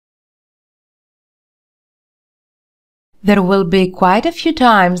There will be quite a few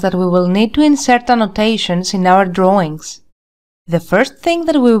times that we will need to insert annotations in our drawings. The first thing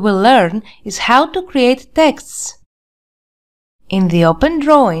that we will learn is how to create texts. In the open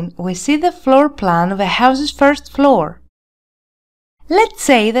drawing, we see the floor plan of a house's first floor. Let's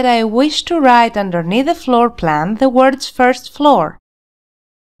say that I wish to write underneath the floor plan the words first floor.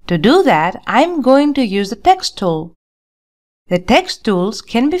 To do that, I'm going to use the text tool. The text tools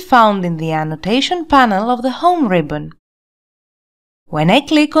can be found in the annotation panel of the Home ribbon. When I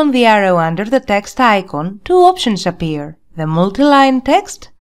click on the arrow under the text icon, two options appear, the multi-line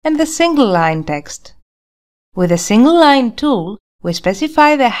text and the single-line text. With the single-line tool, we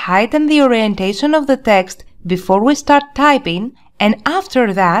specify the height and the orientation of the text before we start typing, and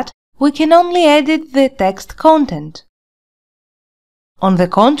after that, we can only edit the text content. On the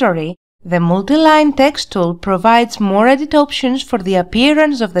contrary, the multi-line text tool provides more edit options for the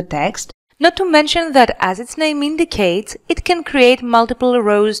appearance of the text, not to mention that, as its name indicates, it can create multiple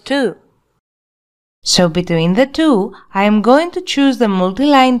rows too. So between the two, I am going to choose the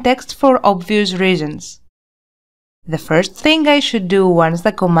multi-line text for obvious reasons. The first thing I should do once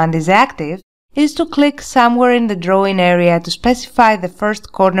the command is active is to click somewhere in the drawing area to specify the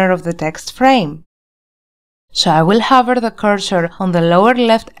first corner of the text frame. So I will hover the cursor on the lower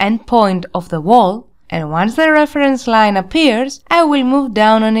left endpoint of the wall, and once the reference line appears, I will move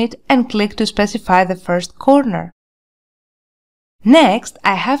down on it and click to specify the first corner. Next,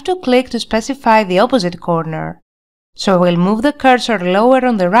 I have to click to specify the opposite corner. So I will move the cursor lower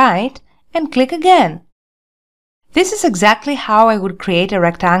on the right and click again. This is exactly how I would create a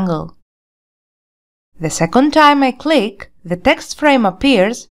rectangle. The second time I click, the text frame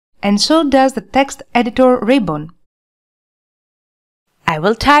appears, and so does the text editor ribbon. I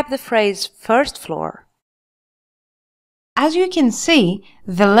will type the phrase first floor. As you can see,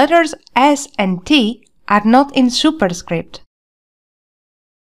 the letters S and T are not in superscript.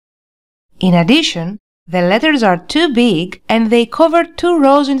 In addition, the letters are too big and they cover 2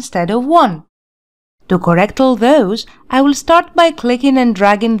 rows instead of 1. To correct all those, I will start by clicking and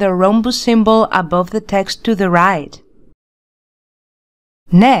dragging the rhombus symbol above the text to the right.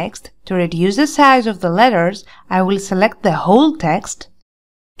 Next, to reduce the size of the letters, I will select the whole text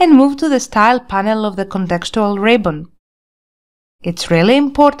and move to the Style panel of the contextual ribbon. It's really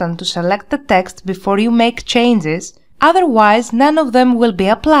important to select the text before you make changes, otherwise none of them will be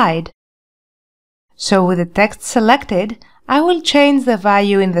applied. So with the text selected, I will change the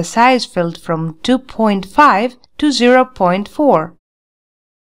value in the size field from 2.5 to 0.4.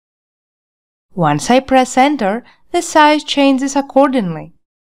 Once I press Enter, the size changes accordingly.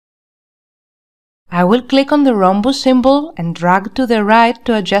 I will click on the rhombus symbol and drag to the right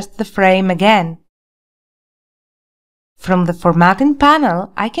to adjust the frame again. From the Formatting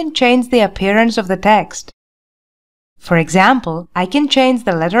panel, I can change the appearance of the text. For example, I can change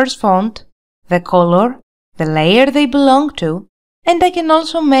the letters' font, the color, the layer they belong to, and I can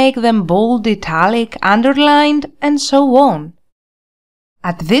also make them bold, italic, underlined, and so on.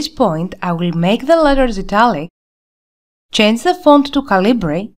 At this point, I will make the letters italic, change the font to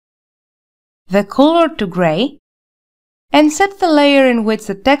Calibri, the color to gray, and set the layer in which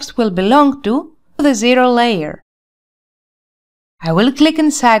the text will belong to the 0 layer. I will click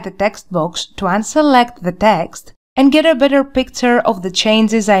inside the text box to unselect the text and get a better picture of the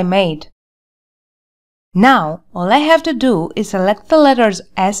changes I made. Now, all I have to do is select the letters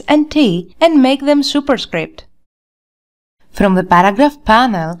S and T and make them superscript. From the Paragraph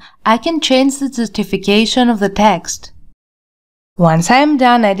panel, I can change the justification of the text. Once I am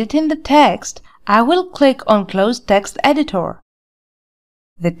done editing the text, I will click on Close Text Editor.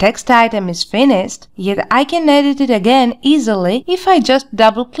 The text item is finished, yet I can edit it again easily if I just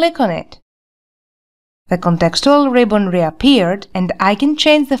double-click on it. The contextual ribbon reappeared, and I can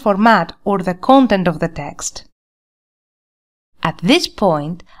change the format or the content of the text. At this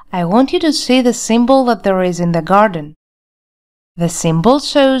point, I want you to see the symbol that there is in the garden. The symbol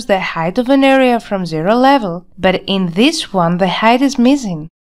shows the height of an area from 0 level, but in this one the height is missing.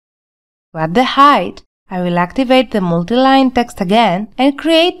 To add the height, I will activate the multi-line text again and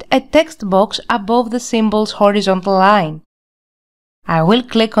create a text box above the symbol's horizontal line. I will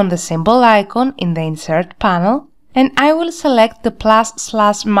click on the symbol icon in the Insert panel, and I will select the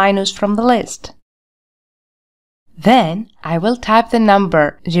 +/- from the list. Then I will type the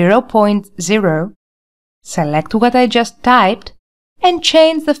number 0.0, select what I just typed, and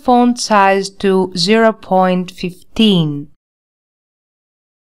change the font size to 0.15.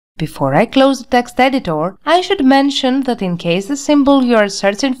 Before I close the text editor, I should mention that in case the symbol you are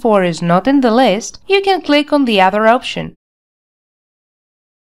searching for is not in the list, you can click on the other option.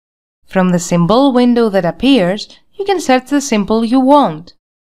 From the symbol window that appears, you can search the symbol you want.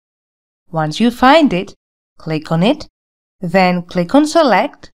 Once you find it, click on it, then click on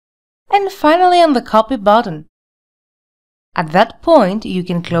Select, and finally on the Copy button. At that point, you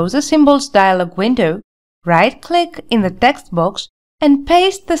can close the Symbols dialog window, right-click in the text box, and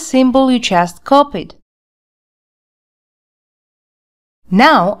paste the symbol you just copied.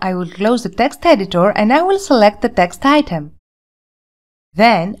 Now I will close the text editor and I will select the text item.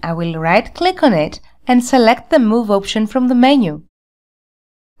 Then I will right-click on it and select the Move option from the menu.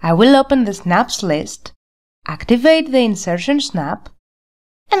 I will open the Snaps list, activate the Insertion Snap,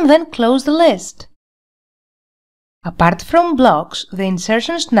 and then close the list. Apart from blocks, the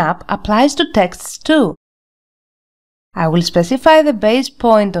Insertion Snap applies to texts too. I will specify the base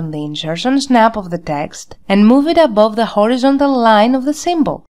point on the Insertion Snap of the text and move it above the horizontal line of the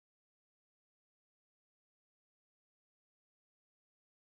symbol.